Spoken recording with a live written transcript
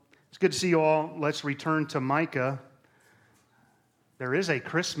good to see you all. Let's return to Micah. There is a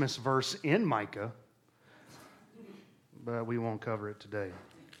Christmas verse in Micah, but we won't cover it today.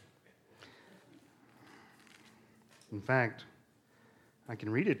 In fact, I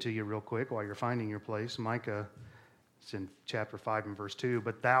can read it to you real quick while you're finding your place. Micah, it's in chapter 5 and verse 2.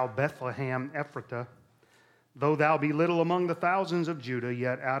 But thou, Bethlehem Ephratah, though thou be little among the thousands of Judah,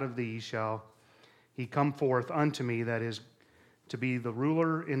 yet out of thee shall he come forth unto me, that is to be the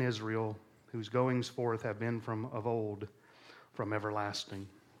ruler in Israel, whose goings forth have been from of old, from everlasting.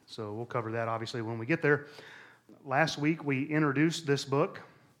 So we'll cover that obviously when we get there. Last week we introduced this book,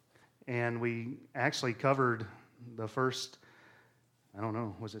 and we actually covered the first,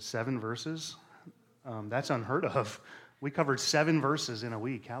 was it 7 verses? That's unheard of. We covered 7 verses in a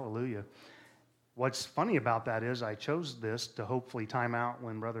week. Hallelujah. What's funny about that is I chose this to hopefully time out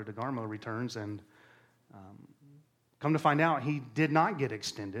when Brother DeGarmo returns, and come to find out he did not get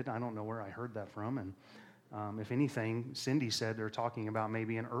extended. I don't know where I heard that from, and if anything, Cindy said they're talking about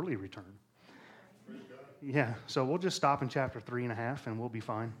maybe an early return. Yeah, so we'll just stop in chapter 3.5 and we'll be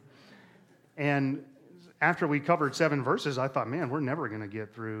fine. And after we covered 7 verses, I thought, man, we're never going to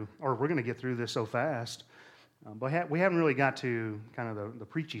get through, or we're going to get through this so fast. But we haven't really got to kind of the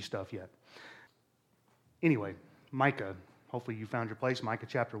preachy stuff yet. Anyway, Micah, hopefully you found your place, Micah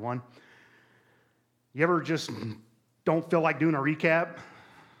chapter 1. You ever just don't feel like doing a recap?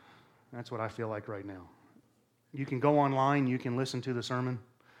 That's what I feel like right now. You can go online, you can listen to the sermon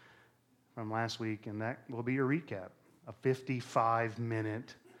from last week, and that will be your recap, a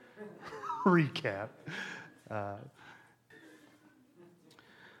 55-minute recap.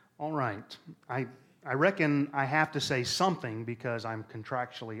 All right. I reckon I have to say something because I'm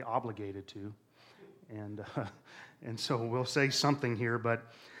contractually obligated to, and so we'll say something here. But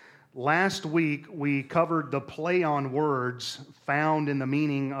last week we covered the play on words found in the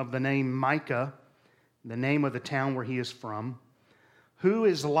meaning of the name Micah, the name of the town where he is from. Who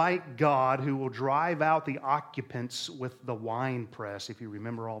is like God, who will drive out the occupants with the winepress, if you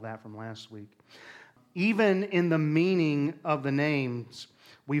remember all that from last week. Even in the meaning of the names,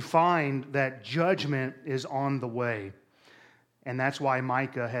 we find that judgment is on the way. And that's why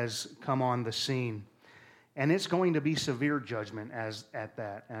Micah has come on the scene. And it's going to be severe judgment as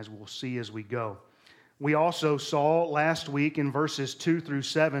we'll see as we go. We also saw last week in verses 2 through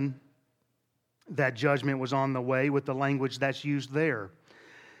 7 that judgment was on the way with the language that's used there.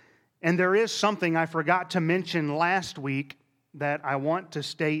 And there is something I forgot to mention last week that I want to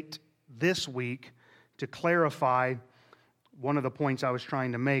state this week to clarify one of the points I was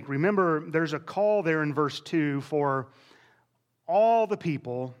trying to make. Remember, there's a call there in verse 2 for all the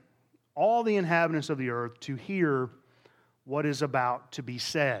people, all the inhabitants of the earth, to hear what is about to be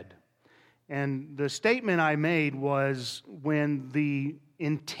said. And the statement I made was when the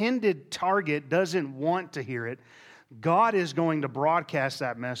intended target doesn't want to hear it, God is going to broadcast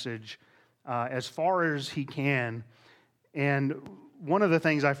that message as far as He can. And one of the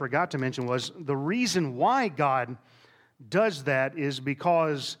things I forgot to mention was the reason why God does that is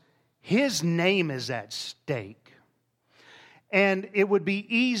because His name is at stake. And it would be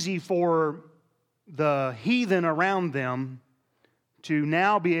easy for the heathen around them to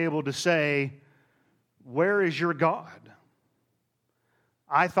now be able to say, "Where is your God?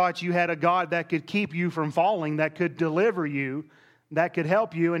 I thought you had a God that could keep you from falling, that could deliver you, that could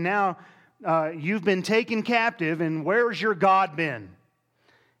help you, and now you've been taken captive, and where's your God been?"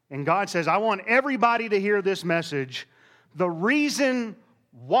 And God says, I want everybody to hear this message. The reason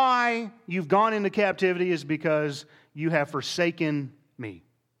why you've gone into captivity is because you have forsaken me.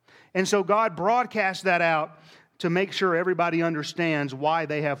 And so God broadcasts that out to make sure everybody understands why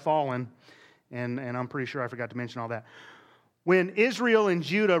they have fallen. And I'm pretty sure I forgot to mention all that. When Israel and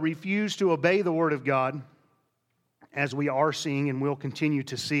Judah refused to obey the word of God, as we are seeing and will continue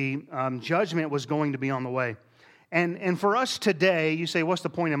to see, judgment was going to be on the way. And for us today, you say, what's the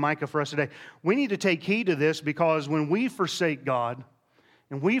point of Micah for us today? We need to take heed to this because when we forsake God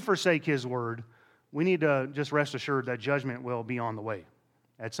and we forsake His word, we need to just rest assured that judgment will be on the way.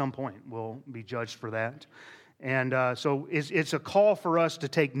 At some point, we'll be judged for that. And so it's a call for us to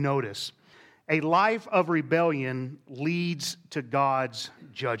take notice. A life of rebellion leads to God's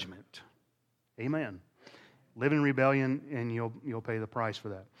judgment. Amen. Live in rebellion and you'll pay the price for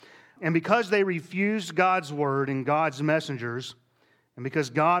that. And because they refused God's word and God's messengers, and because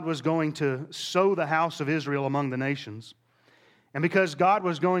God was going to sow the house of Israel among the nations, and because God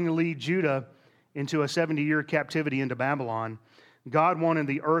was going to lead Judah into a 70-year captivity into Babylon, God wanted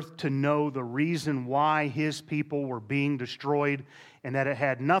the earth to know the reason why His people were being destroyed, and that it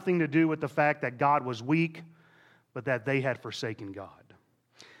had nothing to do with the fact that God was weak, but that they had forsaken God.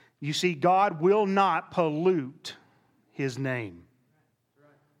 You see, God will not pollute His name.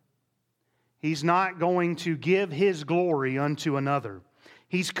 He's not going to give His glory unto another.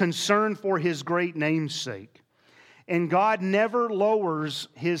 He's concerned for His great name's sake. And God never lowers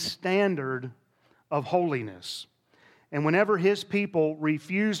His standard of holiness. And whenever His people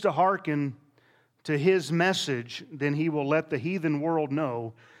refuse to hearken to His message, then He will let the heathen world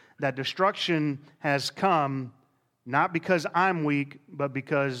know that destruction has come, not because I'm weak, but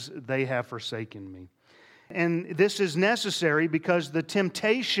because they have forsaken me. And this is necessary because the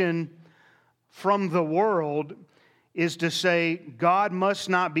temptation from the world is to say, God must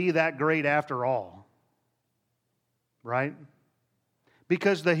not be that great after all. Right?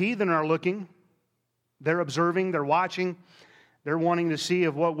 Because the heathen are looking, they're observing, they're watching, they're wanting to see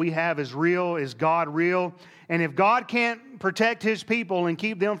if what we have is real, is God real? And if God can't protect His people and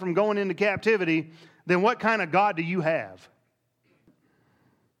keep them from going into captivity, then what kind of God do you have?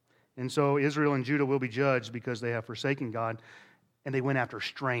 And so Israel and Judah will be judged because they have forsaken God and they went after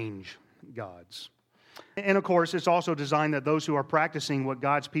strange gods. And of course, it's also designed that those who are practicing what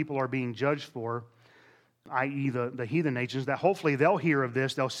God's people are being judged for, i.e. the heathen nations, that hopefully they'll hear of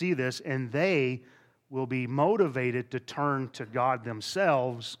this, they'll see this, and they will be motivated to turn to God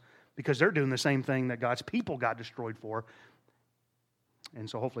themselves because they're doing the same thing that God's people got destroyed for. And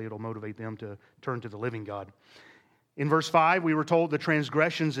so hopefully it'll motivate them to turn to the living God. In verse 5, we were told the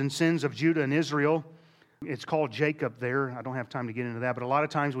transgressions and sins of Judah and Israel. It's called Jacob there. I don't have time to get into that. But a lot of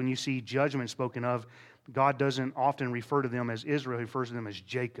times when you see judgment spoken of, God doesn't often refer to them as Israel. He refers to them as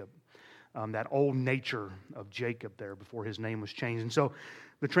Jacob. That old nature of Jacob there before his name was changed. And so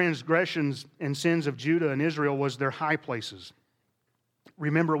the transgressions and sins of Judah and Israel was their high places.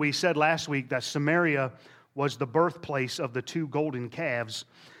 Remember, we said last week that Samaria was the birthplace of the two golden calves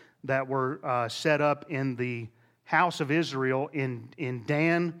that were set up in the house of Israel in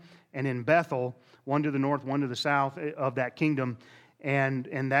Dan and in Bethel, one to the north, one to the south of that kingdom.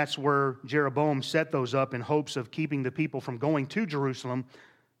 And that's where Jeroboam set those up in hopes of keeping the people from going to Jerusalem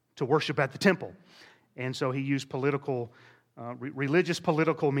to worship at the temple. And so he used religious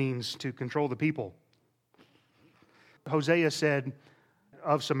political means to control the people. Hosea said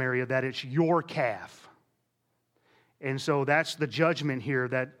of Samaria that it's your calf. And so that's the judgment here,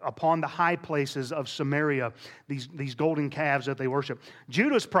 that upon the high places of Samaria, these golden calves that they worship.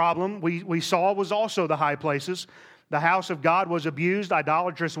 Judah's problem, we saw, was also the high places. The house of God was abused.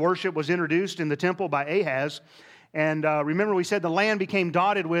 Idolatrous worship was introduced in the temple by Ahaz. And remember, we said the land became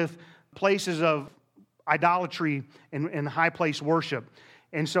dotted with places of idolatry and high place worship.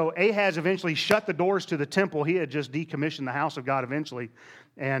 And so Ahaz eventually shut the doors to the temple. He had just decommissioned the house of God eventually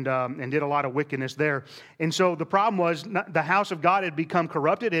and did a lot of wickedness there. And so the problem was the house of God had become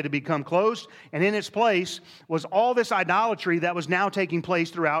corrupted. It had become closed. And in its place was all this idolatry that was now taking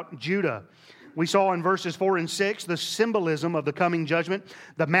place throughout Judah. We saw in verses 4 and 6 the symbolism of the coming judgment.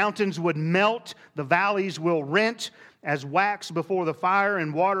 The mountains would melt, the valleys will rent as wax before the fire,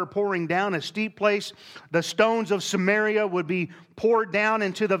 and water pouring down a steep place. The stones of Samaria would be poured down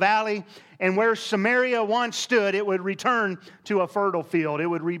into the valley, and where Samaria once stood, it would return to a fertile field. It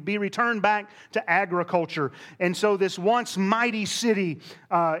would be returned back to agriculture. And so this once mighty city,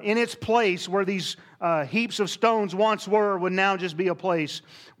 in its place where these heaps of stones once were, would now just be a place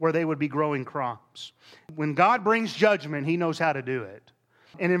where they would be growing crops. When God brings judgment, He knows how to do it.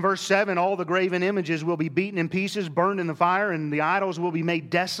 And in verse 7, all the graven images will be beaten in pieces, burned in the fire, and the idols will be made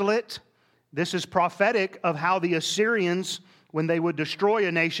desolate. This is prophetic of how the Assyrians, when they would destroy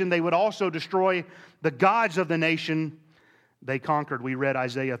a nation, they would also destroy the gods of the nation they conquered. We read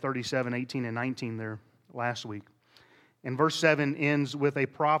Isaiah 37, 18, and 19 there last week. And verse 7 ends with a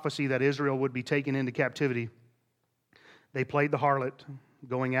prophecy that Israel would be taken into captivity. They played the harlot,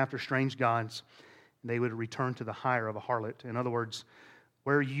 going after strange gods. They would return to the hire of a harlot. In other words,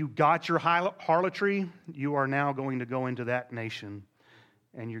 where you got your harlotry, you are now going to go into that nation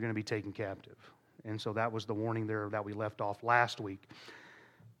and you're going to be taken captive. And so that was the warning there that we left off last week.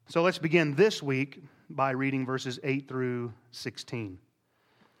 So let's begin this week by reading verses 8 through 16.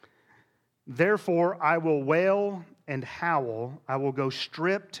 Therefore I will wail and howl. I will go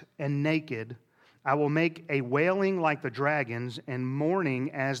stripped and naked. I will make a wailing like the dragons and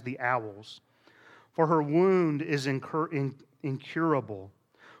mourning as the owls. For her wound is incurable.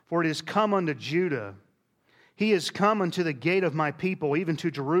 For it is come unto Judah. He is come unto the gate of my people, even to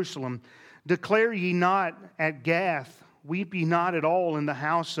Jerusalem. Declare ye not at Gath, weep ye not at all in the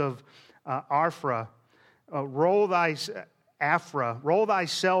house of Arphra. Roll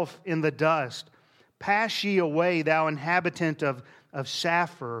thyself in the dust. Pass ye away, thou inhabitant of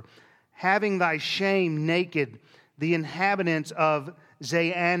Saphir, having thy shame naked, the inhabitants of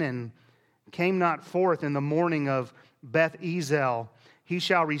Zaanan came not forth in the morning of Beth Ezel, he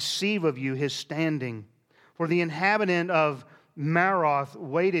shall receive of you his standing. For the inhabitant of Maroth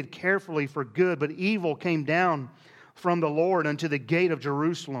waited carefully for good, but evil came down from the Lord unto the gate of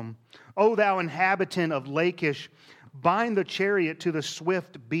Jerusalem. O thou inhabitant of Lachish, bind the chariot to the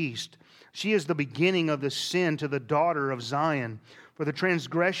swift beast. She is the beginning of the sin to the daughter of Zion. For the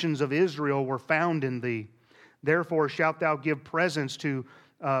transgressions of Israel were found in thee. Therefore shalt thou give presents to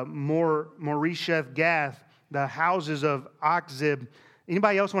Moresheth Gath, the houses of Achzib.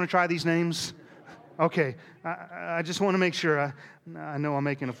 Anybody else want to try these names? Okay, I just want to make sure. I know I'm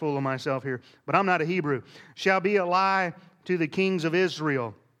making a fool of myself here, but I'm not a Hebrew. Shall be a lie to the kings of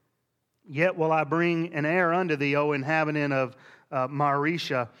Israel. Yet will I bring an heir unto thee, O inhabitant of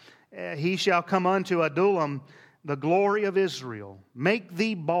Mareshah. He shall come unto Adullam, the glory of Israel. Make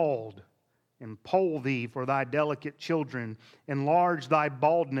thee bald, and poll thee for thy delicate children. Enlarge thy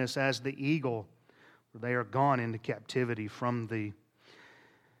baldness as the eagle, for they are gone into captivity from thee.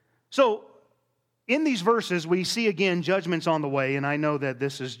 So, in these verses, we see again judgments on the way, and I know that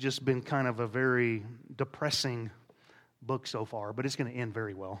this has just been kind of a very depressing book so far, but it's going to end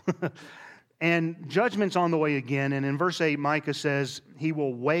very well. And judgment's on the way again, and in verse 8, Micah says, he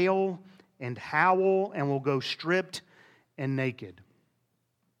will wail and howl and will go stripped and naked.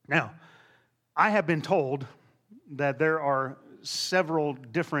 Now, I have been told that there are several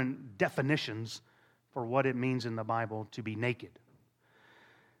different definitions for what it means in the Bible to be naked.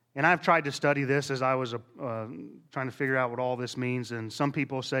 And I've tried to study this as I was trying to figure out what all this means. And some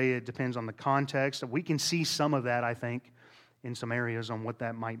people say it depends on the context. We can see some of that, I think, in some areas on what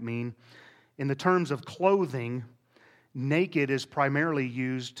that might mean. In the terms of clothing, naked is primarily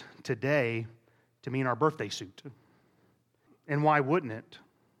used today to mean our birthday suit. And why wouldn't it?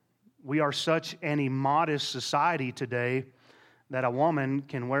 We are such an immodest society today that a woman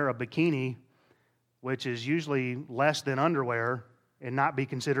can wear a bikini, which is usually less than underwear, and not be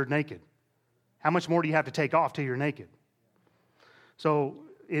considered naked. How much more do you have to take off till you're naked? So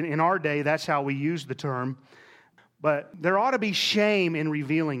in our day, that's how we use the term. But there ought to be shame in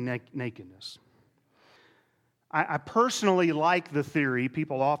revealing nakedness. I personally like the theory.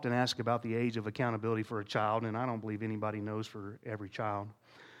 People often ask about the age of accountability for a child, and I don't believe anybody knows for every child.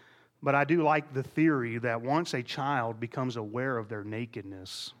 But I do like the theory that once a child becomes aware of their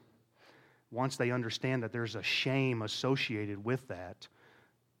nakedness, once they understand that there's a shame associated with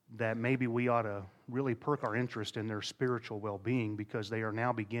that maybe we ought to really perk our interest in their spiritual well-being, because they are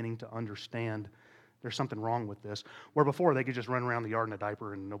now beginning to understand there's something wrong with this. Where before they could just run around the yard in a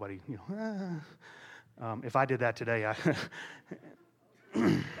diaper and nobody, if I did that today,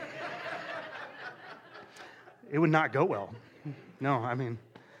 it would not go well. No, I mean,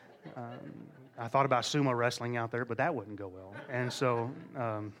 I thought about sumo wrestling out there, but that wouldn't go well. And so...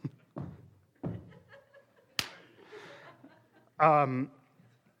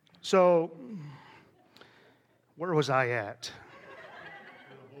 So, where was I at?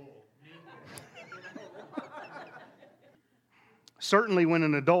 Certainly when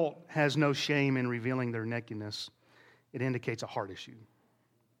an adult has no shame in revealing their nakedness, it indicates a heart issue.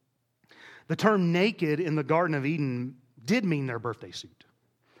 The term naked in the Garden of Eden did mean their birthday suit.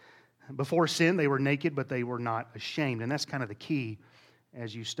 Before sin, they were naked, but they were not ashamed. And that's kind of the key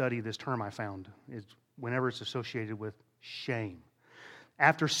as you study this term, I found, is whenever it's associated with shame.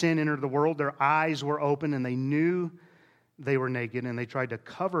 After sin entered the world, their eyes were open and they knew they were naked, and they tried to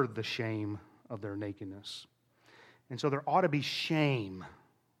cover the shame of their nakedness. And so there ought to be shame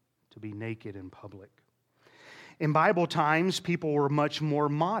to be naked in public. In Bible times, people were much more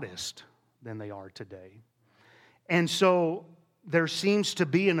modest than they are today. And so there seems to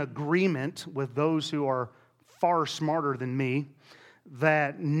be an agreement with those who are far smarter than me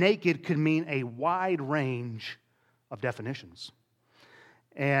that naked could mean a wide range of definitions.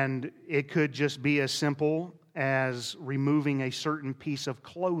 And it could just be as simple as removing a certain piece of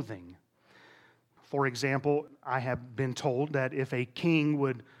clothing. For example, I have been told that if a king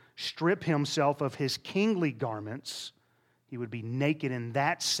would strip himself of his kingly garments, he would be naked in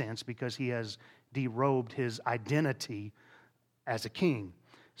that sense because he has derobed his identity as a king.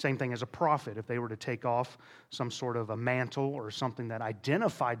 Same thing as a prophet. If they were to take off some sort of a mantle or something that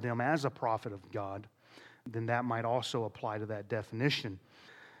identified them as a prophet of God, then that might also apply to that definition.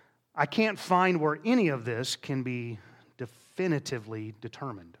 I can't find where any of this can be definitively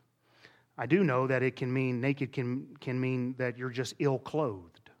determined. I do know that it can mean, naked can mean that you're just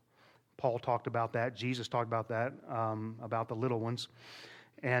ill-clothed. Paul talked about that. Jesus talked about that, about the little ones.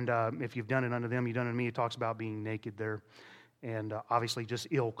 And if you've done it unto them, you've done it to me. It talks about being naked there. And obviously just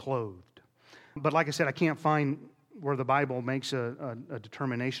ill-clothed. But like I said, I can't find where the Bible makes a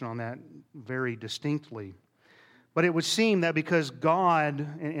determination on that very distinctly. But it would seem that because God,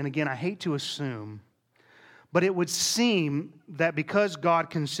 and again, I hate to assume, but it would seem that because God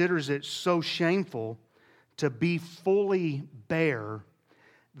considers it so shameful to be fully bare,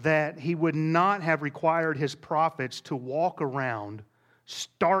 that He would not have required His prophets to walk around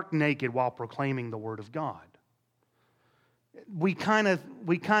stark naked while proclaiming the Word of God. We kind of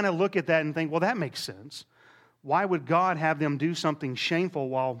look at that and think, well, that makes sense. Why would God have them do something shameful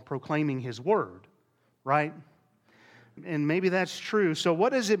while proclaiming His Word, right? And maybe that's true. So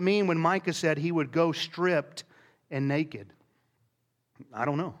what does it mean when Micah said he would go stripped and naked? I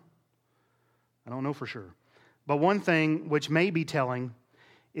don't know. I don't know for sure. But one thing which may be telling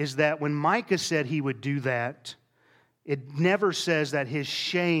is that when Micah said he would do that, it never says that his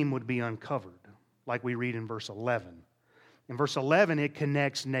shame would be uncovered, like we read in verse 11. In verse 11, it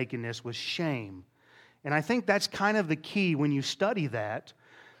connects nakedness with shame. And I think that's kind of the key when you study that.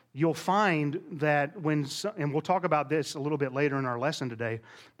 You'll find that and we'll talk about this a little bit later in our lesson today,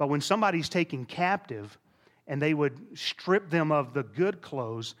 but when somebody's taken captive and they would strip them of the good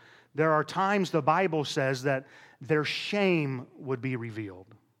clothes, there are times the Bible says that their shame would be revealed.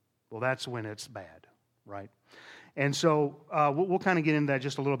 Well, that's when it's bad, right? And so we'll kind of get into that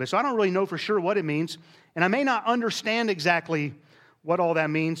just a little bit. So I don't really know for sure what it means, and I may not understand exactly what all that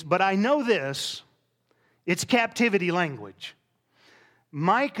means, but I know this: it's captivity language.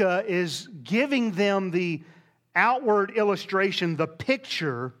 Micah is giving them the outward illustration, the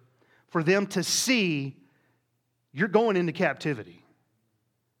picture, for them to see you're going into captivity.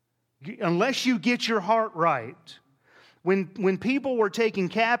 Unless you get your heart right. When people were taken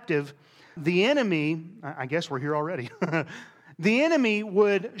captive, the enemy, I guess we're here already, the enemy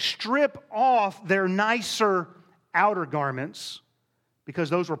would strip off their nicer outer garments because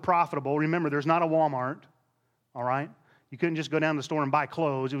those were profitable. Remember, there's not a Walmart, all right? You couldn't just go down to the store and buy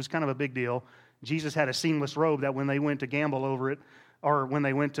clothes. It was kind of a big deal. Jesus had a seamless robe that when they went to gamble over it, or when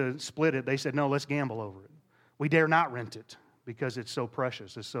they went to split it, they said, no, let's gamble over it. We dare not rent it because it's so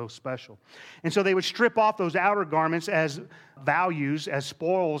precious, it's so special. And so they would strip off those outer garments as values, as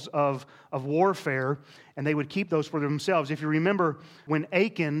spoils of warfare, and they would keep those for themselves. If you remember, when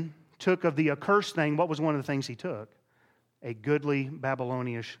Achan took of the accursed thing, what was one of the things he took? A goodly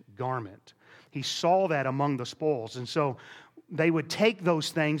Babylonian garment. He saw that among the spoils. And so they would take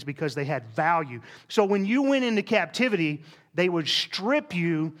those things because they had value. So when you went into captivity, they would strip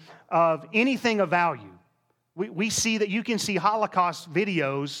you of anything of value. We see that you can see Holocaust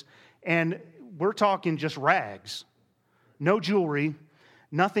videos, and we're talking just rags. No jewelry,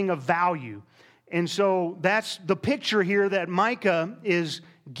 nothing of value. And so that's the picture here that Micah is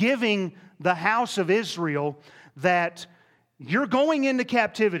giving the house of Israel, that you're going into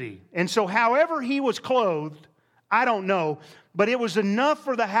captivity. And so however he was clothed, I don't know, but it was enough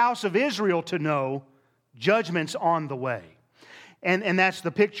for the house of Israel to know judgment's on the way. And that's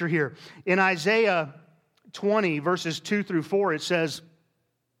the picture here. In Isaiah 20, verses 2 through 4, it says,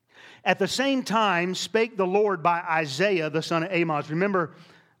 "At the same time spake the Lord by Isaiah, the son of Amoz." Remember,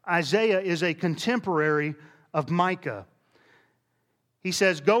 Isaiah is a contemporary of Micah. He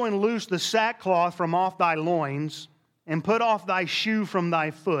says, "Go and loose the sackcloth from off thy loins, and put off thy shoe from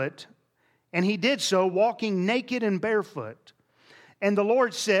thy foot." And he did so, walking naked and barefoot. And the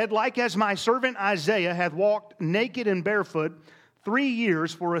Lord said, "Like as my servant Isaiah hath walked naked and barefoot 3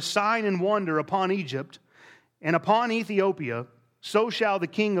 years for a sign and wonder upon Egypt and upon Ethiopia, so shall the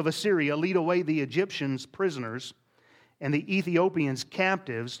king of Assyria lead away the Egyptians prisoners and the Ethiopians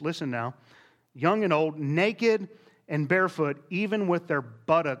captives," listen now, "young and old, naked and barefoot, even with their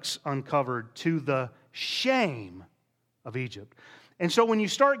buttocks uncovered, to the shame of Egypt." And so when you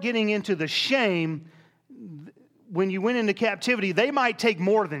start getting into the shame, when you went into captivity, they might take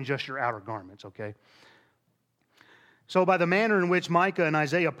more than just your outer garments, okay? So by the manner in which Micah and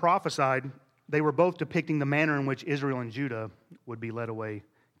Isaiah prophesied, they were both depicting the manner in which Israel and Judah would be led away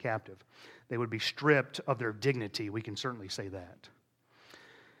captive. They would be stripped of their dignity. We can certainly say that.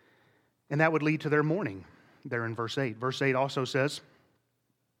 And that would lead to their mourning there in verse 8. Verse 8 also says,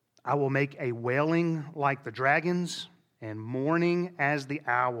 "I will make a wailing like the dragons and mourning as the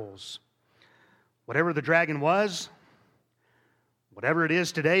owls." Whatever the dragon was, whatever it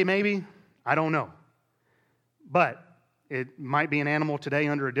is today maybe, I don't know. But it might be an animal today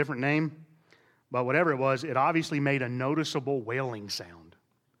under a different name. But whatever it was, it obviously made a noticeable wailing sound.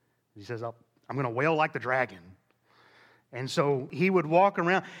 He says, I'm going to wail like the dragon. And so he would walk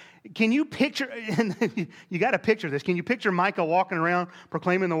around. Can you picture, you got to picture this. Can you picture Micah walking around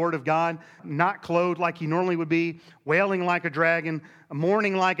proclaiming the word of God, not clothed like he normally would be, wailing like a dragon,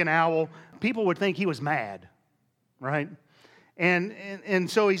 mourning like an owl? People would think he was mad. right? And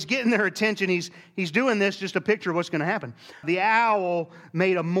so he's getting their attention. He's doing this, just a picture of what's going to happen. The owl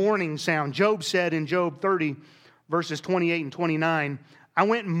made a mourning sound. Job said in Job 30, verses 28 and 29, I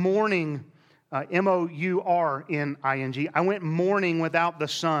went mourning, M-O-U-R-N-I-N-G. I went mourning without the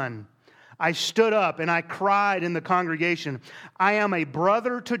sun. I stood up and I cried in the congregation. I am a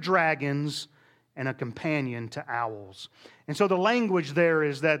brother to dragons and a companion to owls. And so the language there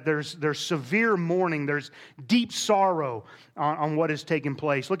is that there's severe mourning, there's deep sorrow on what has taken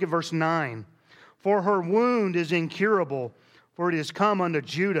place. Look at verse 9. For her wound is incurable, for it is come unto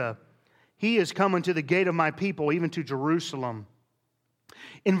Judah. He is come unto the gate of my people, even to Jerusalem.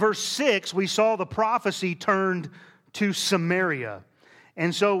 In verse 6, we saw the prophecy turned to Samaria.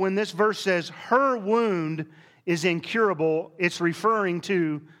 And so when this verse says, her wound is incurable, it's referring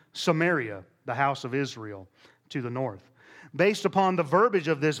to Samaria, the house of Israel, to the north. Based upon the verbiage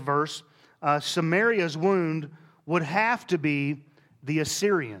of this verse, Samaria's wound would have to be the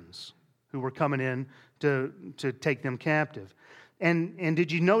Assyrians who were coming in to take them captive. And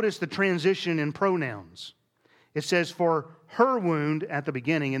did you notice the transition in pronouns? It says, for her wound at the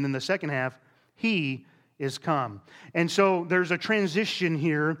beginning, and then the second half, he is come. And so there's a transition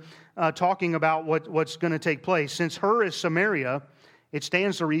here talking about what's going to take place. Since her is Samaria, it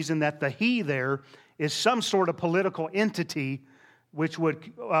stands to reason that the he there is some sort of political entity which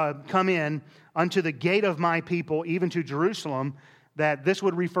would come in unto the gate of my people, even to Jerusalem, that this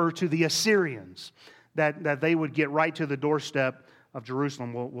would refer to the Assyrians, that they would get right to the doorstep of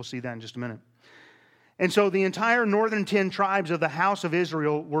Jerusalem. We'll see that in just a minute. And so the entire northern 10 tribes of the house of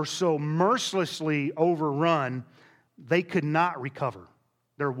Israel were so mercilessly overrun, they could not recover.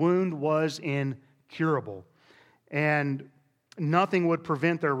 Their wound was incurable. And nothing would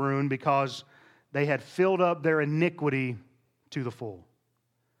prevent their ruin because they had filled up their iniquity to the full.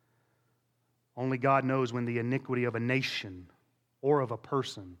 Only God knows when the iniquity of a nation or of a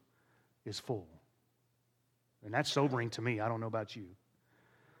person is full. And that's sobering to me. I don't know about you.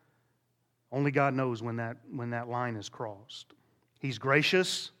 Only God knows when that line is crossed. He's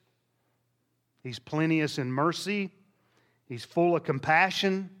gracious. He's plenteous in mercy. He's full of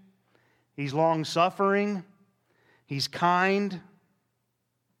compassion. He's long-suffering. He's kind.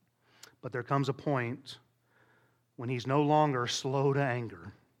 But there comes a point when he's no longer slow to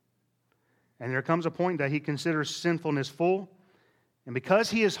anger. And there comes a point that he considers sinfulness full. And because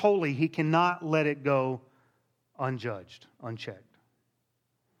he is holy, he cannot let it go unjudged, unchecked.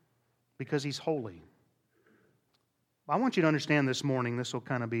 Because he's holy. I want you to understand this morning, this will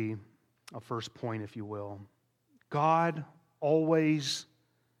kind of be a first point, if you will. God always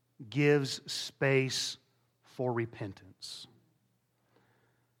gives space for repentance.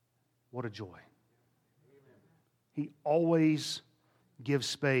 What a joy. He always gives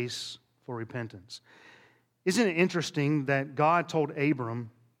space for repentance. Isn't it interesting that God told Abram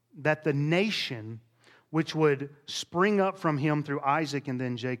that the nation which would spring up from him through Isaac and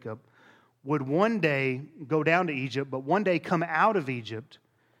then Jacob would one day go down to Egypt, but one day come out of Egypt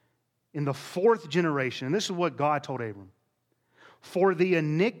in the fourth generation. And this is what God told Abram. For the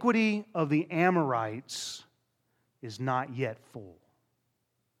iniquity of the Amorites is not yet full.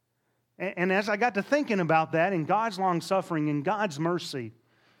 And as I got to thinking about that and God's long-suffering and God's mercy,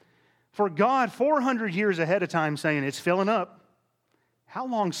 for God 400 years ahead of time saying it's filling up, how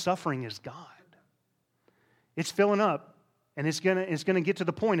long-suffering is God? It's filling up. And it's gonna get to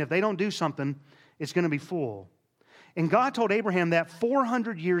the point, if they don't do something, it's going to be full. And God told Abraham that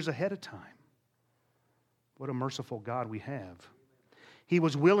 400 years ahead of time. What a merciful God we have. He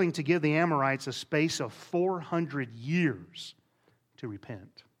was willing to give the Amorites a space of 400 years to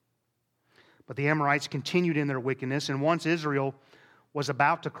repent. But the Amorites continued in their wickedness, and once Israel was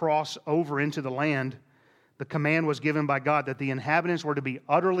about to cross over into the land, the command was given by God that the inhabitants were to be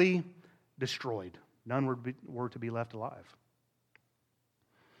utterly destroyed. None were to be left alive.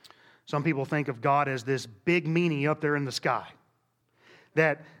 Some people think of God as this big meanie up there in the sky.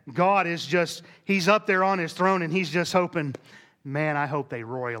 That God is just, he's up there on his throne and he's just hoping, man, I hope they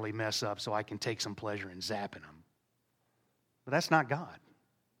royally mess up so I can take some pleasure in zapping them. But that's not God.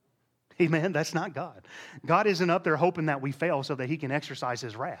 Amen? That's not God. God isn't up there hoping that we fail so that he can exercise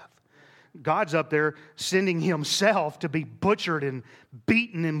his wrath. God's up there sending himself to be butchered and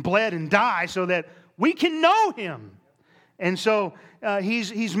beaten and bled and die so that we can know him. And so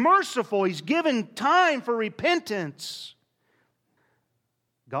he's merciful. He's given time for repentance.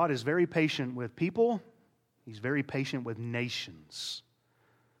 God is very patient with people. He's very patient with nations.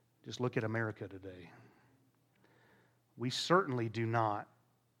 Just look at America today. We certainly do not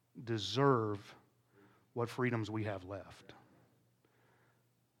deserve what freedoms we have left.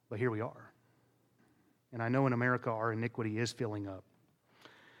 But here we are. And I know in America our iniquity is filling up.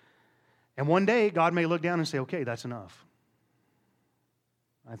 And one day God may look down and say, okay, that's enough.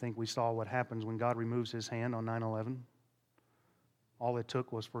 I think we saw what happens when God removes His hand on 9/11. All it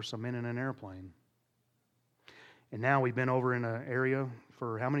took was for some men in an airplane. And now we've been over in an area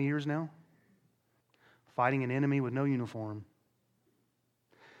for how many years now? Fighting an enemy with no uniform.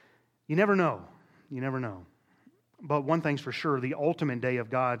 You never know. You never know. But one thing's for sure, the ultimate day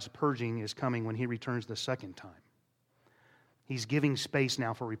of God's purging is coming when He returns the second time. He's giving space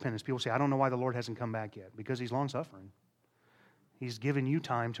now for repentance. People say, I don't know why the Lord hasn't come back yet. Because He's long-suffering. He's given you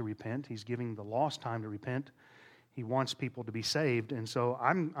time to repent. He's giving the lost time to repent. He wants people to be saved. And so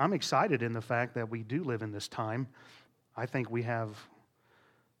I'm excited in the fact that we do live in this time. I think we have,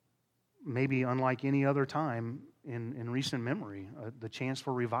 maybe unlike any other time in recent memory, the chance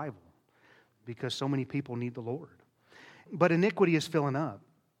for revival. Because so many people need the Lord. But iniquity is filling up.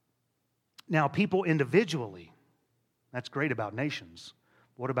 Now, people individually, that's great about nations.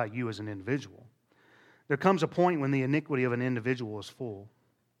 What about you as an individual? There comes a point when the iniquity of an individual is full,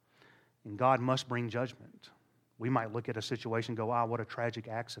 and God must bring judgment. We might look at a situation and go, wow, what a tragic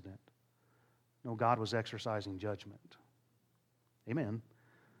accident. No, God was exercising judgment. Amen.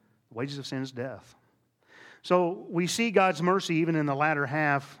 The wages of sin is death. So we see God's mercy even in the latter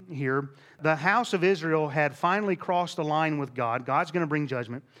half here. The house of Israel had finally crossed the line with God. God's going to bring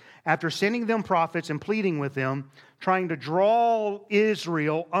judgment. After sending them prophets and pleading with them, trying to draw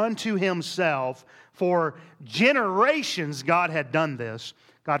Israel unto Himself, for generations God had done this.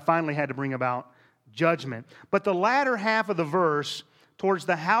 God finally had to bring about judgment. But the latter half of the verse, towards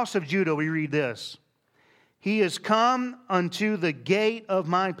the house of Judah, we read this. He is come unto the gate of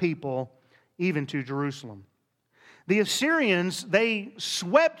my people, even to Jerusalem. The Assyrians, they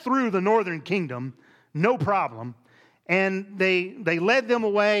swept through the northern kingdom, no problem, and they led them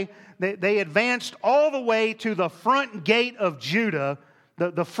away. They advanced all the way to the front gate of Judah,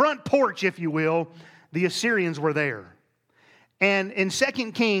 the front porch, if you will. The Assyrians were there. And in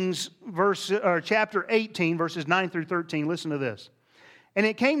 2 Kings chapter 18, verses 9 through 13, listen to this. And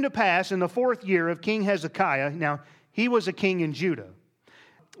it came to pass in the 4th year of King Hezekiah, now he was a king in Judah,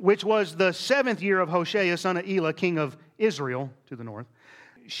 which was the 7th year of Hoshea, son of Elah, king of Israel, to the north.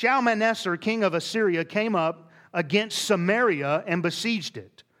 Shalmaneser, king of Assyria, came up against Samaria and besieged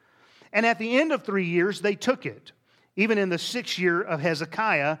it. And at the end of 3 years, they took it. Even in the 6th year of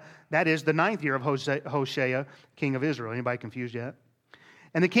Hezekiah, that is the 9th year of Hoshea, king of Israel. Anybody confused yet?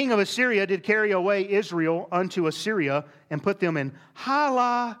 And the king of Assyria did carry away Israel unto Assyria and put them in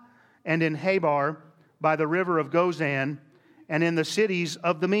Halah and in Habar by the river of Gozan and in the cities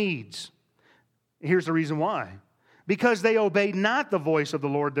of the Medes. Here's the reason why. Because they obeyed not the voice of the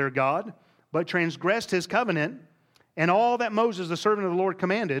Lord their God, but transgressed His covenant, and all that Moses, the servant of the Lord,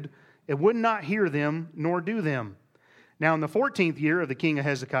 commanded, it would not hear them nor do them. Now in the 14th year of the king of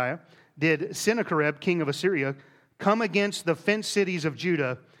Hezekiah, did Sennacherib, king of Assyria, come against the fenced cities of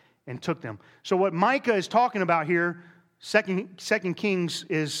Judah and took them. So what Micah is talking about here, 2 Kings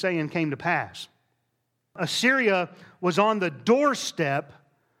is saying came to pass. Assyria was on the doorstep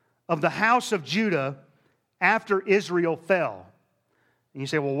of the house of Judah after Israel fell. And you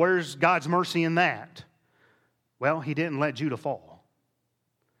say, well, where's God's mercy in that? Well, He didn't let Judah fall.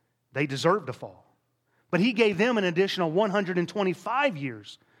 They deserved to fall. But He gave them an additional 125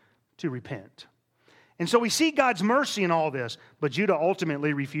 years to repent. And so we see God's mercy in all this. But Judah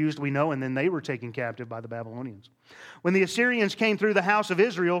ultimately refused, we know, and then they were taken captive by the Babylonians. When the Assyrians came through the house of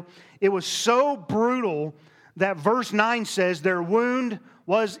Israel, it was so brutal that verse 9 says their wound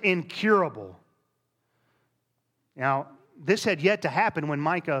was incurable. Now, this had yet to happen when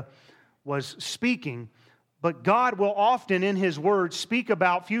Micah was speaking, but God will often in His Word speak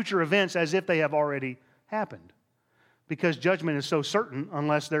about future events as if they have already happened, because judgment is so certain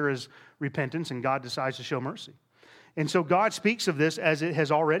unless there is repentance and God decides to show mercy. And so God speaks of this as it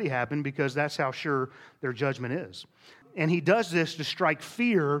has already happened, because that's how sure their judgment is. And He does this to strike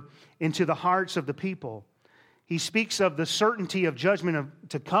fear into the hearts of the people. He speaks of the certainty of judgment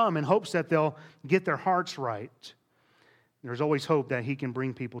to come in hopes that they'll get their hearts right. There's always hope that He can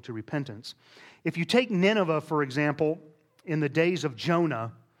bring people to repentance. If you take Nineveh, for example, in the days of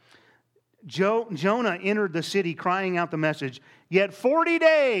Jonah, Jonah entered the city crying out the message, "Yet 40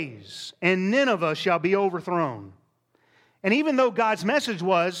 days and Nineveh shall be overthrown." And even though God's message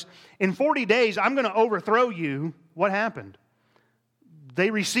was, in 40 days I'm going to overthrow you, what happened? They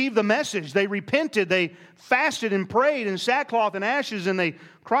received the message. They repented. They fasted and prayed in sackcloth and ashes, and they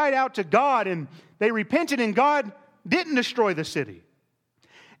cried out to God, and they repented, and God didn't destroy the city.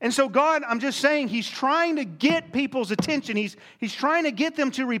 And so God, I'm just saying, He's trying to get people's attention. He's trying to get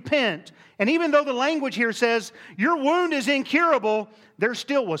them to repent. And even though the language here says, your wound is incurable, there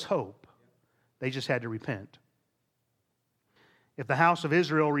still was hope. They just had to repent. If the house of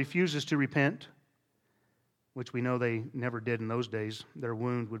Israel refuses to repent, which we know they never did in those days, their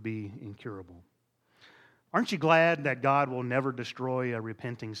wound would be incurable. Aren't you glad that God will never destroy a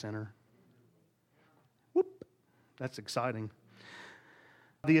repenting sinner? Whoop, that's exciting.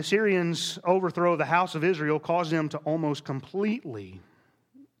 The Assyrians' overthrow of the house of Israel caused them to almost completely,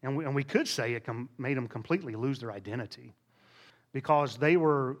 and we could say it made them completely lose their identity, because they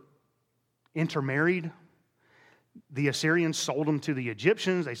were intermarried. The Assyrians sold them to the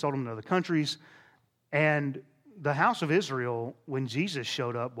Egyptians, they sold them to other countries, and the house of Israel, when Jesus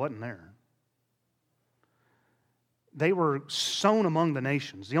showed up, wasn't there. They were sown among the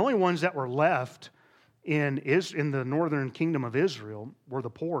nations. The only ones that were left in the northern kingdom of Israel were the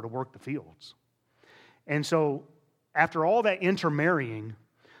poor to work the fields. And so after all that intermarrying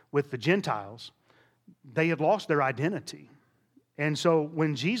with the Gentiles, they had lost their identity. And so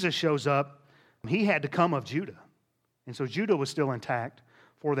when Jesus shows up, He had to come of Judah. And so Judah was still intact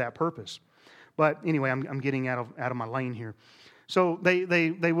for that purpose. But anyway, I'm getting out of my lane here. So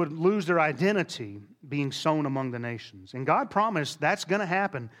they would lose their identity being sown among the nations. And God promised that's going to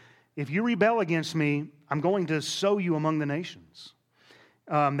happen. If you rebel against me, I'm going to sow you among the nations.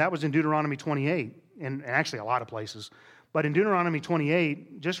 That was in Deuteronomy 28, and actually a lot of places. But in Deuteronomy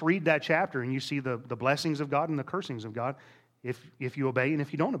 28, just read that chapter and you see the blessings of God and the cursings of God if you obey and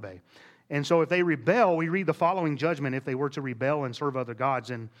if you don't obey. And so if they rebel, we read the following judgment if they were to rebel and serve other gods.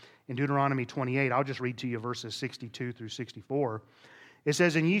 In Deuteronomy 28, I'll just read to you verses 62 through 64. It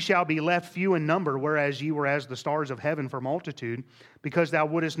says, and ye shall be left few in number, whereas ye were as the stars of heaven for multitude, because thou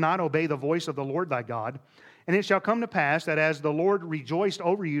wouldest not obey the voice of the Lord thy God. And it shall come to pass that as the Lord rejoiced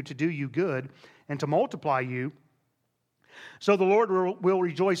over you to do you good and to multiply you, so the Lord will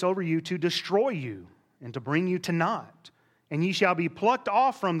rejoice over you to destroy you and to bring you to naught. And ye shall be plucked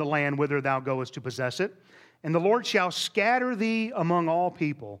off from the land whither thou goest to possess it. And the Lord shall scatter thee among all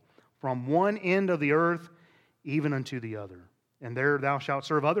people, from one end of the earth even unto the other. And there thou shalt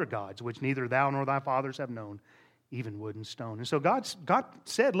serve other gods, which neither thou nor thy fathers have known, even wood and stone. And so God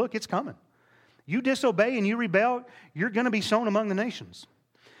said, look, it's coming. You disobey and you rebel, you're going to be sown among the nations.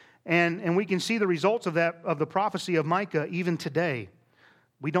 And we can see the results of that, of the prophecy of Micah even today.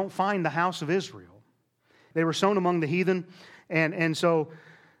 We don't find the house of Israel. They were sown among the heathen. And so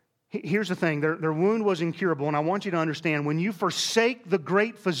here's the thing. Their wound was incurable. And I want you to understand, when you forsake the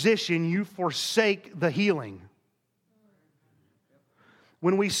great physician, you forsake the healing.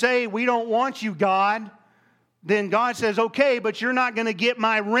 When we say, we don't want you, God, then God says, okay, but you're not going to get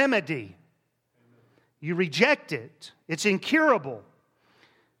my remedy. You reject it. It's incurable.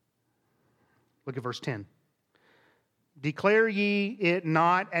 Look at verse 10. Declare ye it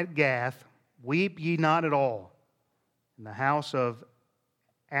not at Gath, weep ye not at all. In the house of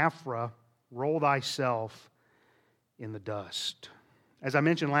Aphrah, roll thyself in the dust. As I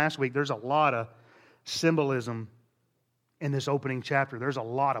mentioned last week, there's a lot of symbolism in this opening chapter. There's a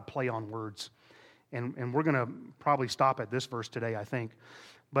lot of play on words. And we're going to probably stop at this verse today, I think.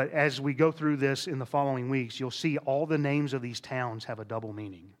 But as we go through this in the following weeks, you'll see all the names of these towns have a double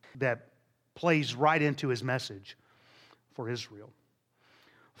meaning that plays right into his message for Israel.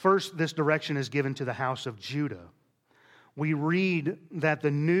 First, this direction is given to the house of Judah. We read that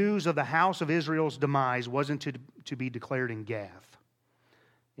the news of the house of Israel's demise wasn't to be declared in Gath,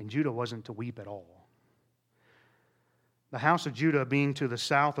 and Judah wasn't to weep at all. The house of Judah, being to the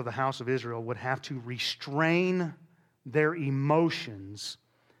south of the house of Israel, would have to restrain their emotions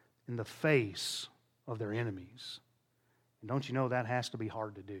in the face of their enemies. And don't you know that has to be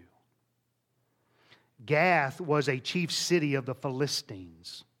hard to do? Gath was a chief city of the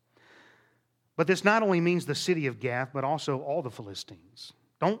Philistines. But this not only means the city of Gath, but also all the Philistines.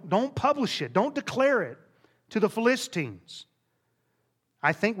 Don't publish it. Don't declare it to the Philistines.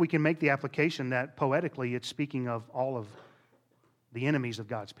 I think we can make the application that poetically it's speaking of all of the enemies of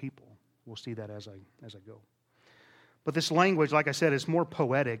God's people. We'll see that as I go. But this language, like I said, is more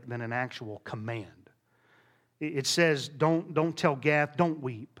poetic than an actual command. It says, don't tell Gath, don't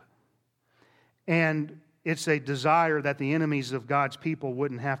weep. And it's a desire that the enemies of God's people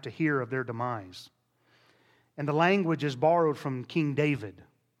wouldn't have to hear of their demise. And the language is borrowed from King David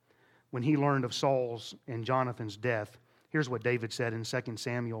when he learned of Saul's and Jonathan's death. Here's what David said in 2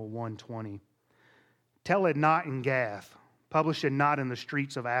 Samuel 1:20. Tell it not in Gath, publish it not in the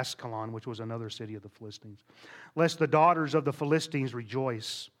streets of Ascalon, which was another city of the Philistines, lest the daughters of the Philistines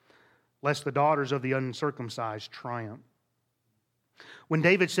rejoice, lest the daughters of the uncircumcised triumph. When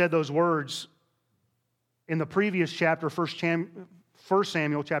David said those words in the previous chapter, 1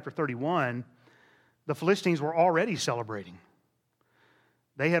 Samuel chapter 31, the Philistines were already celebrating.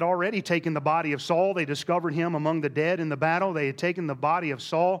 They had already taken the body of Saul. They discovered him among the dead in the battle. They had taken the body of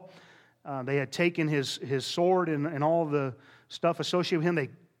Saul. They had taken his sword and all the stuff associated with him. They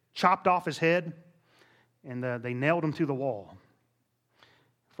chopped off his head, and they nailed him to the wall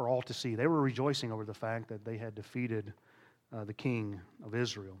for all to see. They were rejoicing over the fact that they had defeated the king of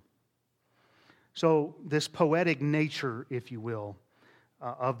Israel. So this poetic nature, if you will,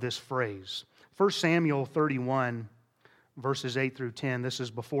 of this phrase. 1 Samuel 31, verses 8 through 10, this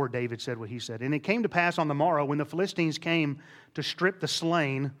is before David said what he said. And it came to pass on the morrow, when the Philistines came to strip the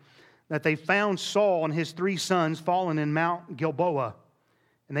slain, that they found Saul and his 3 sons fallen in Mount Gilboa.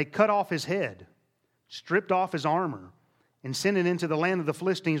 And they cut off his head, stripped off his armor, and sent it into the land of the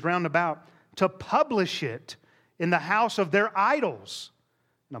Philistines round about to publish it in the house of their idols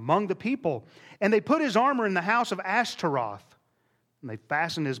and among the people. And they put his armor in the house of Ashtaroth, and they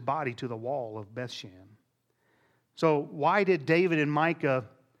fastened his body to the wall of Bethshan. So why did David and Micah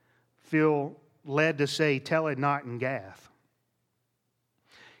feel led to say, tell it not in Gath?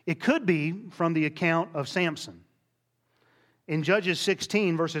 It could be from the account of Samson. In Judges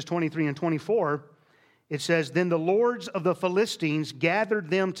 16, verses 23 and 24, it says, Then the lords of the Philistines gathered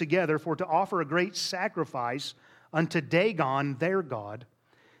them together for to offer a great sacrifice unto Dagon, their god.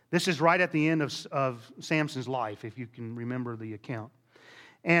 This is right at the end of Samson's life, if you can remember the account.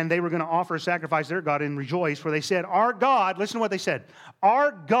 And they were going to offer a sacrifice to their God and rejoice, for they said, Our God, listen to what they said,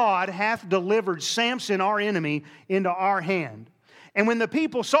 Our God hath delivered Samson, our enemy, into our hand. And when the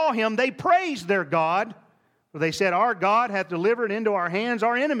people saw him, they praised their God, for they said, Our God hath delivered into our hands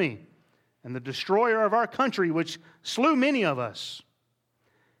our enemy, and the destroyer of our country, which slew many of us.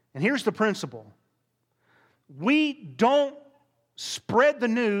 And here's the principle. We don't spread the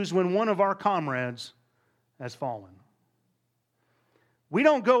news when one of our comrades has fallen. We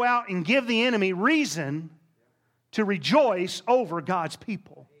don't go out and give the enemy reason to rejoice over God's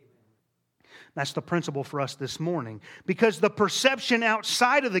people. That's the principle for us this morning. Because the perception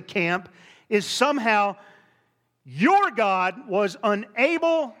outside of the camp is somehow your God was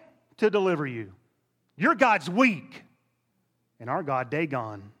unable to deliver you. Your God's weak. And our God,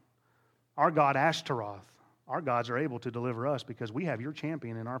 Dagon, our God, Ashtaroth, our gods are able to deliver us because we have your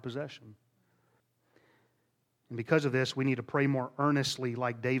champion in our possession. And because of this, we need to pray more earnestly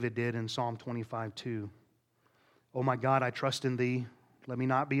like David did in Psalm 25:2. Oh my God, I trust in Thee. Let me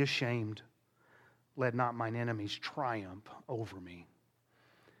not be ashamed. Let not mine enemies triumph over me.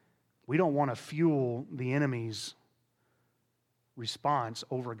 We don't want to fuel the enemy's response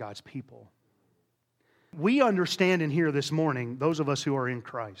over God's people. We understand in here this morning, those of us who are in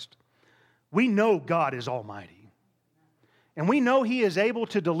Christ, we know God is almighty. And we know He is able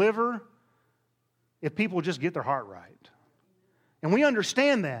to deliver if people just get their heart right. And we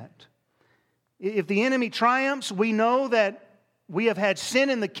understand that. If the enemy triumphs, we know that we have had sin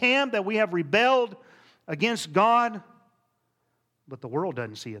in the camp, that we have rebelled against God. But the world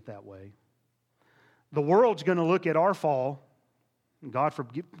doesn't see it that way. The world's going to look at our fall. God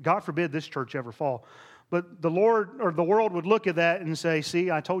forbid this church ever fall. But the Lord or the world would look at that and say,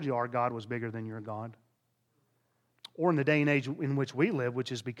 see, I told you our God was bigger than your God. Or in the day and age in which we live,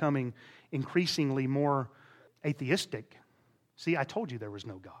 which is becoming increasingly more atheistic. See, I told you there was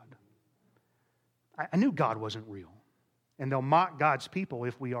no God. I knew God wasn't real. And they'll mock God's people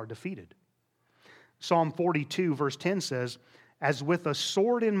if we are defeated. Psalm 42 verse 10 says, As with a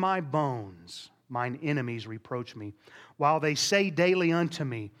sword in my bones, mine enemies reproach me, while they say daily unto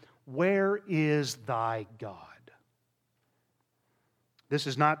me, Where is thy God? This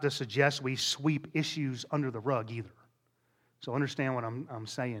is not to suggest we sweep issues under the rug either. So understand what I'm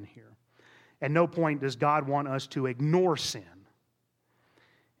saying here. At no point does God want us to ignore sin.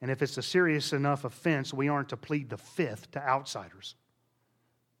 And if it's a serious enough offense, we aren't to plead the fifth to outsiders.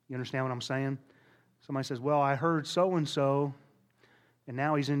 You understand what I'm saying? Somebody says, well, I heard so-and-so, and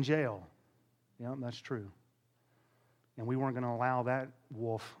now he's in jail. Yeah, that's true. And we weren't going to allow that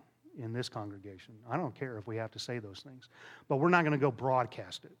wolf in this congregation. I don't care if we have to say those things. But we're not going to go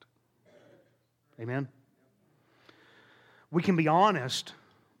broadcast it. Amen? We can be honest,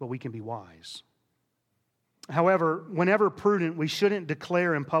 but we can be wise. However, whenever prudent, we shouldn't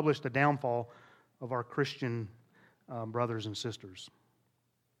declare and publish the downfall of our Christian brothers and sisters.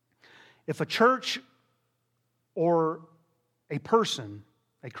 If a church or a person,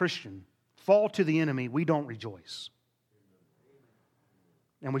 a Christian, fall to the enemy, we don't rejoice.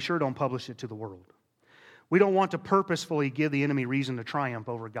 And we sure don't publish it to the world. We don't want to purposefully give the enemy reason to triumph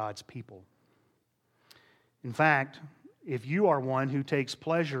over God's people. In fact, If you are one who takes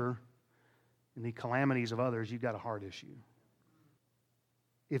pleasure in the calamities of others, you've got a heart issue.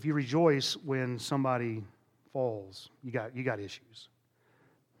 If you rejoice when somebody falls, you got issues.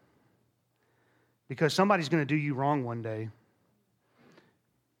 Because somebody's going to do you wrong one day.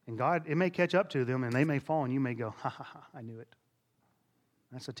 And God, it may catch up to them and they may fall and you may go, ha ha ha, I knew it.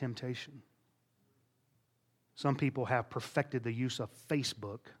 That's a temptation. Some people have perfected the use of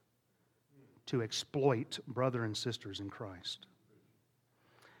Facebook to exploit brother and sisters in Christ.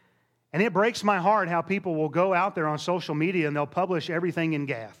 And it breaks my heart how people will go out there on social media and they'll publish everything in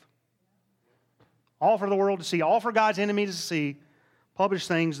Gath. All for the world to see, all for God's enemies to see, publish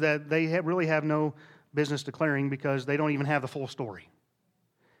things that they really have no business declaring because they don't even have the full story.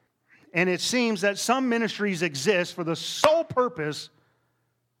 And it seems that some ministries exist for the sole purpose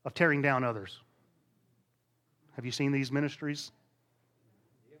of tearing down others. Have you seen these ministries?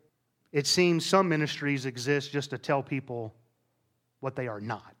 It seems some ministries exist just to tell people what they are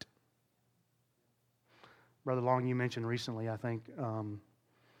not. Brother Long, you mentioned recently, I think,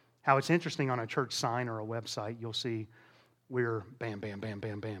 how it's interesting on a church sign or a website, you'll see we're bam, bam, bam,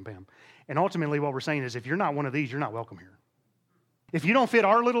 bam, bam, bam. And ultimately what we're saying is if you're not one of these, you're not welcome here. If you don't fit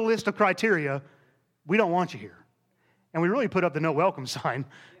our little list of criteria, we don't want you here. And we really put up the no welcome sign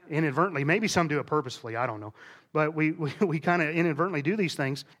inadvertently. Maybe some do it purposefully, I don't know. But we kind of inadvertently do these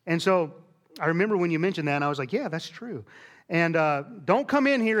things. And so I remember when you mentioned that, and I was like, yeah, that's true. And don't come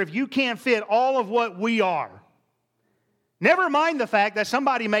in here if you can't fit all of what we are. Never mind the fact that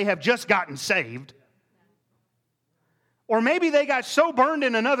somebody may have just gotten saved. Or maybe they got so burned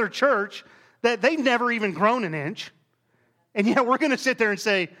in another church that they've never even grown an inch. And yet we're going to sit there and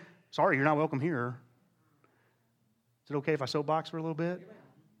say, sorry, you're not welcome here. Is it okay if I soapbox for a little bit?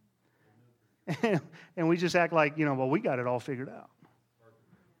 And we just act like, well, we got it all figured out.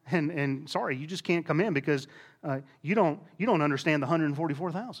 And sorry, you just can't come in because you don't understand the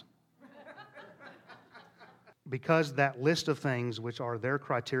 144,000. Because that list of things which are their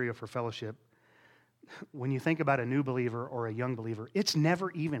criteria for fellowship, when you think about a new believer or a young believer, it's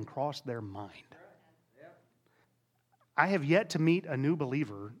never even crossed their mind. I have yet to meet a new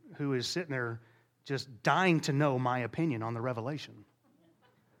believer who is sitting there just dying to know my opinion on the revelation.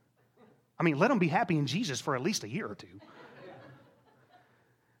 I mean, let them be happy in Jesus for at least a year or two.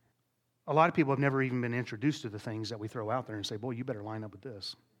 A lot of people have never even been introduced to the things that we throw out there and say, boy, you better line up with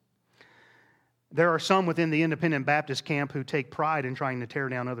this. There are some within the independent Baptist camp who take pride in trying to tear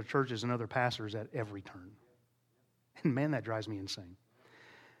down other churches and other pastors at every turn. And man, that drives me insane.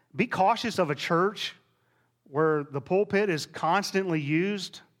 Be cautious of a church where the pulpit is constantly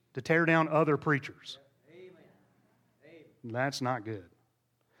used to tear down other preachers. That's not good.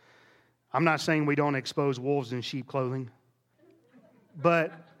 I'm not saying we don't expose wolves in sheep clothing,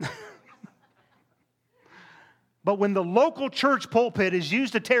 but when the local church pulpit is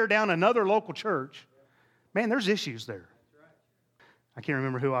used to tear down another local church, man, there's issues there. I can't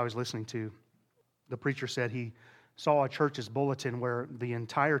remember who I was listening to. The preacher said he saw a church's bulletin where the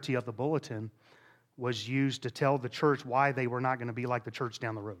entirety of the bulletin was used to tell the church why they were not going to be like the church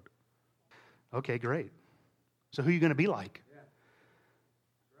down the road. Okay, great. So who are you going to be like?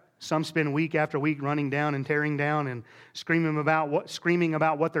 Some spend week after week running down and tearing down and screaming about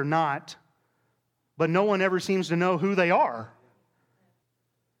what they're not, but no one ever seems to know who they are.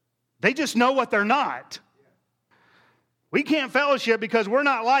 They just know what they're not. We can't fellowship because we're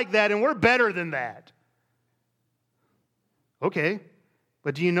not like that and we're better than that. Okay,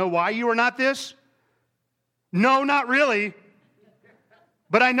 but do you know why you are not this? No, not really.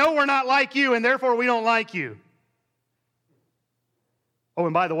 But I know we're not like you and therefore we don't like you. Oh,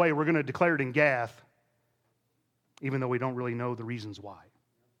 and by the way, we're going to declare it in Gath, even though we don't really know the reasons why.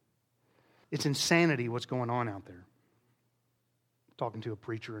 It's insanity what's going on out there. Talking to a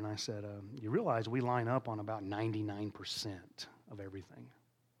preacher, and I said, you realize we line up on about 99% of everything.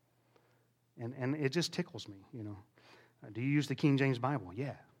 And it just tickles me, Do you use the King James Bible?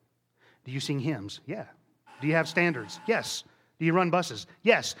 Yeah. Do you sing hymns? Yeah. Do you have standards? Yes. Do you run buses?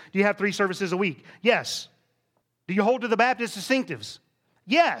 Yes. Do you have 3 services a week? Yes. Do you hold to the Baptist distinctives?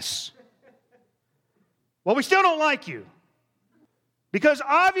 Yes. Well, we still don't like you. Because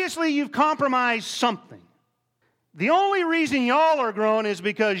obviously you've compromised something. The only reason y'all are growing is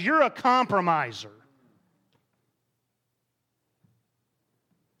because you're a compromiser.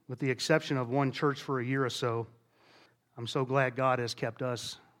 With the exception of one church for a year or so, I'm so glad God has kept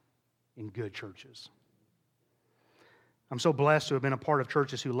us in good churches. I'm so blessed to have been a part of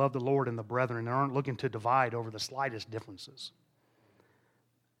churches who love the Lord and the brethren and aren't looking to divide over the slightest differences.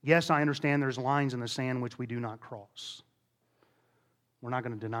 Yes, I understand there's lines in the sand which we do not cross. We're not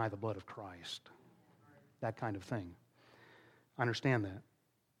going to deny the blood of Christ. That kind of thing. I understand that.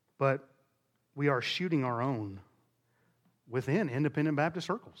 But we are shooting our own within independent Baptist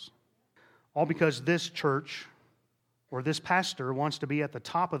circles. All because this church or this pastor wants to be at the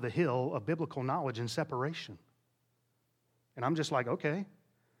top of the hill of biblical knowledge and separation. And I'm just like, okay,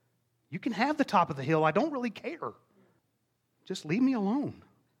 you can have the top of the hill. I don't really care. Just leave me alone.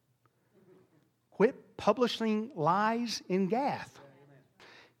 Quit publishing lies in Gath.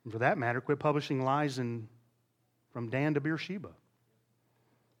 And for that matter, quit publishing lies from Dan to Beersheba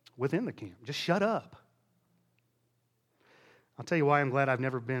within the camp. Just shut up. I'll tell you why I'm glad I've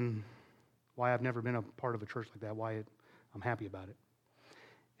never been a part of a church like that, why I'm happy about it.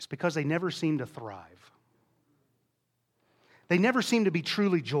 It's because they never seem to thrive. They never seem to be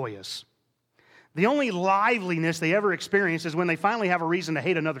truly joyous. The only liveliness they ever experience is when they finally have a reason to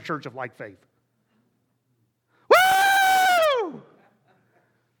hate another church of like faith. Woo!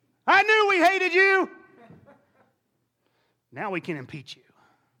 I knew we hated you. Now we can impeach you.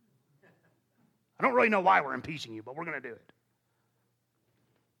 I don't really know why we're impeaching you, but we're going to do it.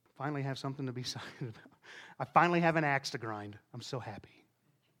 Finally have something to be excited about. I finally have an axe to grind. I'm so happy.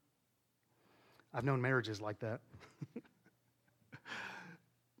 I've known marriages like that.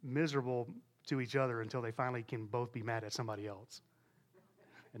 Miserable to each other until they finally can both be mad at somebody else.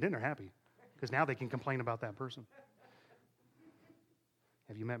 And then they're happy because now they can complain about that person.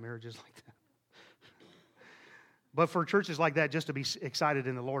 Have you met marriages like that? But for churches like that just to be excited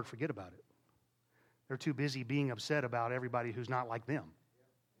in the Lord, forget about it. They're too busy being upset about everybody who's not like them.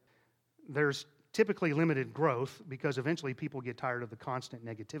 There's typically limited growth because eventually people get tired of the constant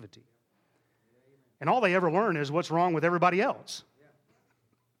negativity. And all they ever learn is what's wrong with everybody else.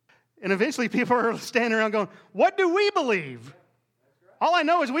 And eventually people are standing around going, what do we believe? All I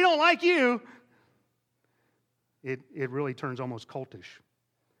know is we don't like you. It really turns almost cultish.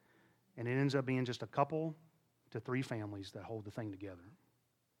 And it ends up being just a couple to 3 families that hold the thing together.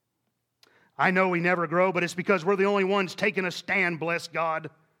 I know we never grow, but it's because we're the only ones taking a stand, bless God.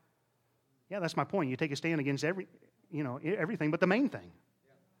 Yeah, that's my point. You take a stand against everything but the main thing.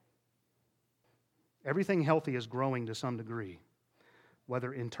 Everything healthy is growing to some degree,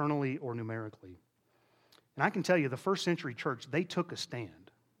 whether internally or numerically. And I can tell you, the first century church, they took a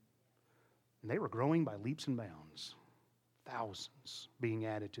stand. And they were growing by leaps and bounds. Thousands being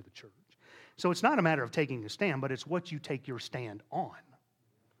added to the church. So it's not a matter of taking a stand, but it's what you take your stand on.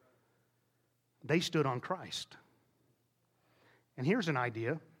 They stood on Christ. And here's an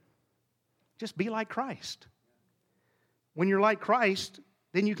idea. Just be like Christ. When you're like Christ,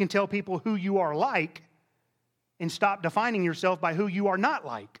 then you can tell people who you are like and stop defining yourself by who you are not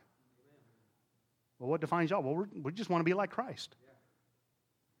like. Well, what defines y'all? Well, we just want to be like Christ.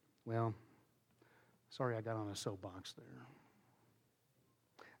 Well, sorry I got on a soapbox there.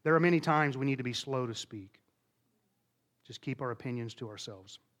 There are many times we need to be slow to speak. Just keep our opinions to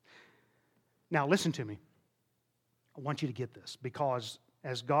ourselves. Now, listen to me. I want you to get this because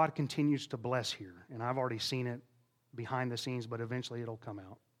as God continues to bless here, and I've already seen it behind the scenes, but eventually it'll come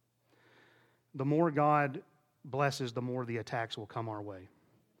out. The more God blesses, the more the attacks will come our way.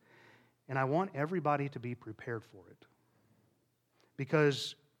 And I want everybody to be prepared for it.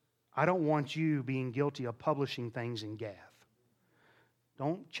 Because I don't want you being guilty of publishing things in Gath.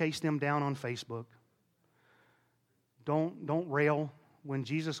 Don't chase them down on Facebook. Don't rail. When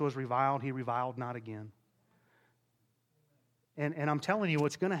Jesus was reviled, he reviled not again. And I'm telling you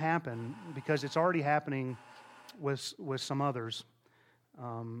what's going to happen because it's already happening with some others.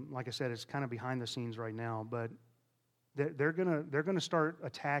 Like I said, it's kind of behind the scenes right now, but they're gonna start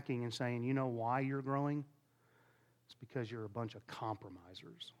attacking and saying, you know why you're growing? It's because you're a bunch of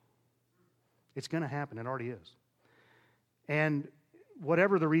compromisers. It's going to happen. It already is. And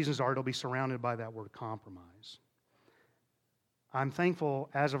whatever the reasons are, it'll be surrounded by that word compromise. I'm thankful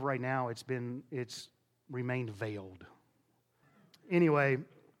as of right now it's remained veiled. Anyway,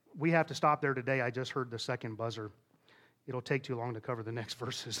 we have to stop there today. I just heard the second buzzer. It'll take too long to cover the next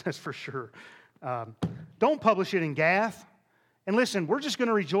verses, that's for sure. Don't publish it in Gath. And listen, we're just going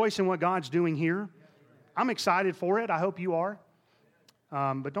to rejoice in what God's doing here. I'm excited for it. I hope you are.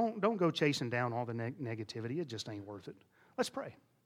 But don't go chasing down all the negativity. It just ain't worth it. Let's pray.